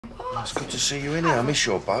Oh, it's good to see you in here. I miss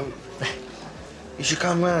your boat. You should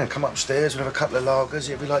come round, come upstairs, we'll have a couple of lagers.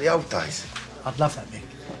 It'll be like the old days. I'd love that, Nick.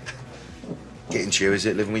 Getting to you, is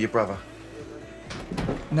it, living with your brother?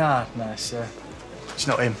 No, it's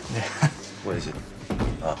not him. Yeah. What is it?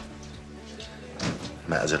 Oh.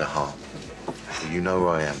 Matters of the heart. Well, you know where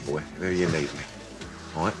I am, boy. Where you need me.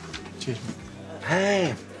 All right? Cheers, mate.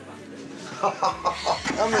 Pam!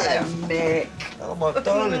 Come here. Mick. Oh, my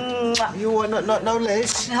darling. You all right? No,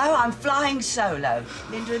 Les? No, I'm flying solo.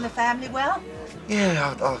 Linda and the family well?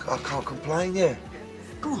 Yeah, I can't complain, yeah.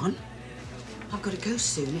 Go on. I've got to go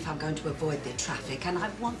soon if I'm going to avoid the traffic, and I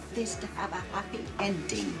want this to have a happy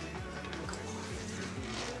ending.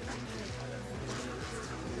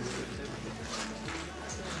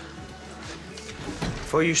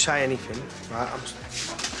 Before you say anything, right,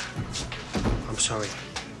 I'm sorry.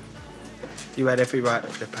 You had every right to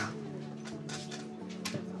flip out.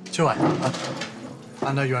 It's all right.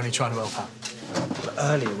 I know you're only trying to help out. But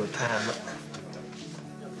earlier with Pam,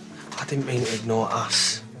 I didn't mean to ignore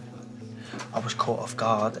us. I was caught off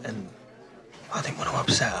guard and I didn't want to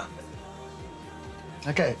upset her.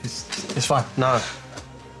 Okay, it's fine. No.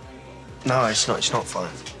 No, it's not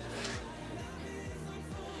fine.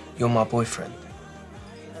 You're my boyfriend.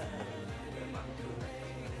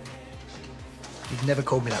 You've never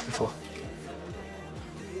called me that before.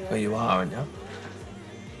 Well, you are, aren't you?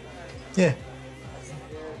 Yeah.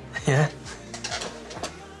 Yeah?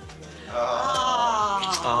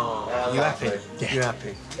 Oh, you happy? Yeah. You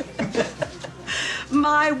happy?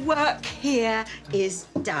 My work here is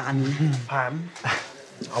done. Pam,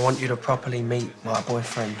 I want you to properly meet my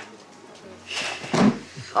boyfriend.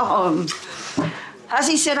 As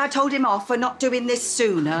he said, I told him off for not doing this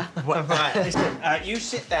sooner. Right, listen, you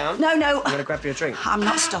sit down. No. I'm going to grab you a drink. I'm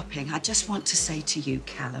not stopping. I just want to say to you,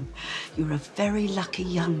 Callum, you're a very lucky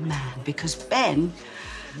young man because Ben,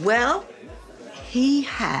 well, he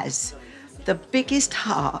has the biggest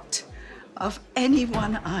heart of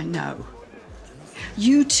anyone I know.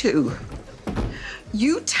 You two,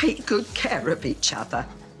 you take good care of each other.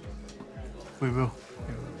 We will.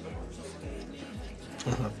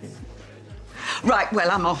 I love you. Right, well,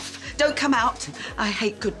 I'm off. Don't come out. I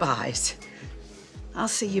hate goodbyes. I'll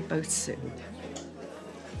see you both soon.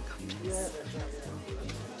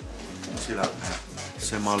 See you later, Pam.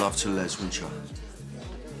 Send my love to Les, won't you?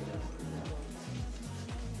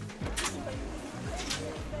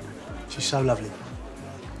 She's so lovely.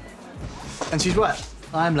 And she's right.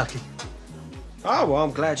 I am lucky. Oh, well,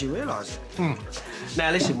 I'm glad you realise it.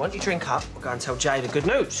 Now, listen, once you drink up, we'll go and tell Jay the good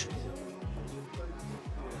news.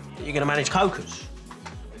 That you're going to manage cokers.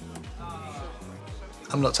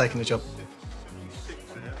 I'm not taking the job.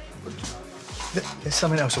 There's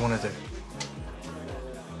something else I want to do.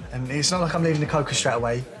 And it's not like I'm leaving the Coca straight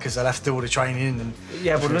away, because I'll have to do all the training and...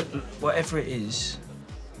 Yeah, well, look, whatever it is,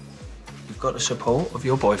 you've got the support of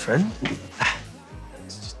your boyfriend.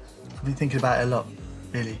 I've been thinking about it a lot,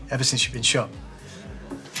 really, ever since you've been shot.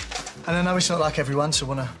 And I know it's not like everyone to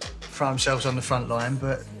want to throw themselves on the front line,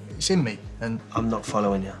 but it's in me, and... I'm not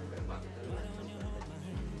following you.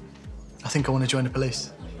 I think I want to join the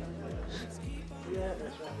police.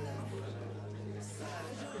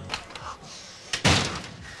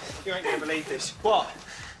 You ain't gonna believe this. What?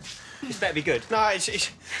 This better be good. No,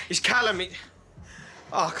 it's Callum.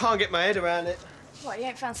 Oh, I can't get my head around it. What, you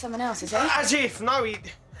ain't found someone else, is he? As if, no, he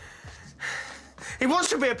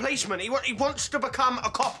wants to be a policeman. He wants to become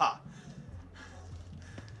a copper.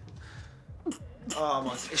 Oh,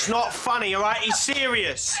 my... It's not funny, all right? He's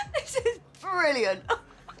serious. This is brilliant. I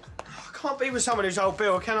can't be with someone who's old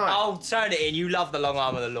Bill, can I? Oh, turn it in. You love the long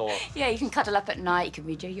arm of the law. Yeah, you can cuddle up at night, you can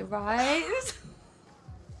read your rights.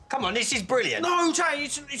 Come on, this is brilliant. No, Jay,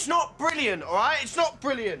 it's not brilliant, all right? It's not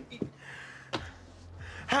brilliant.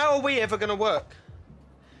 How are we ever going to work?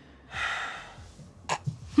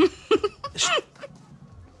 We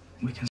can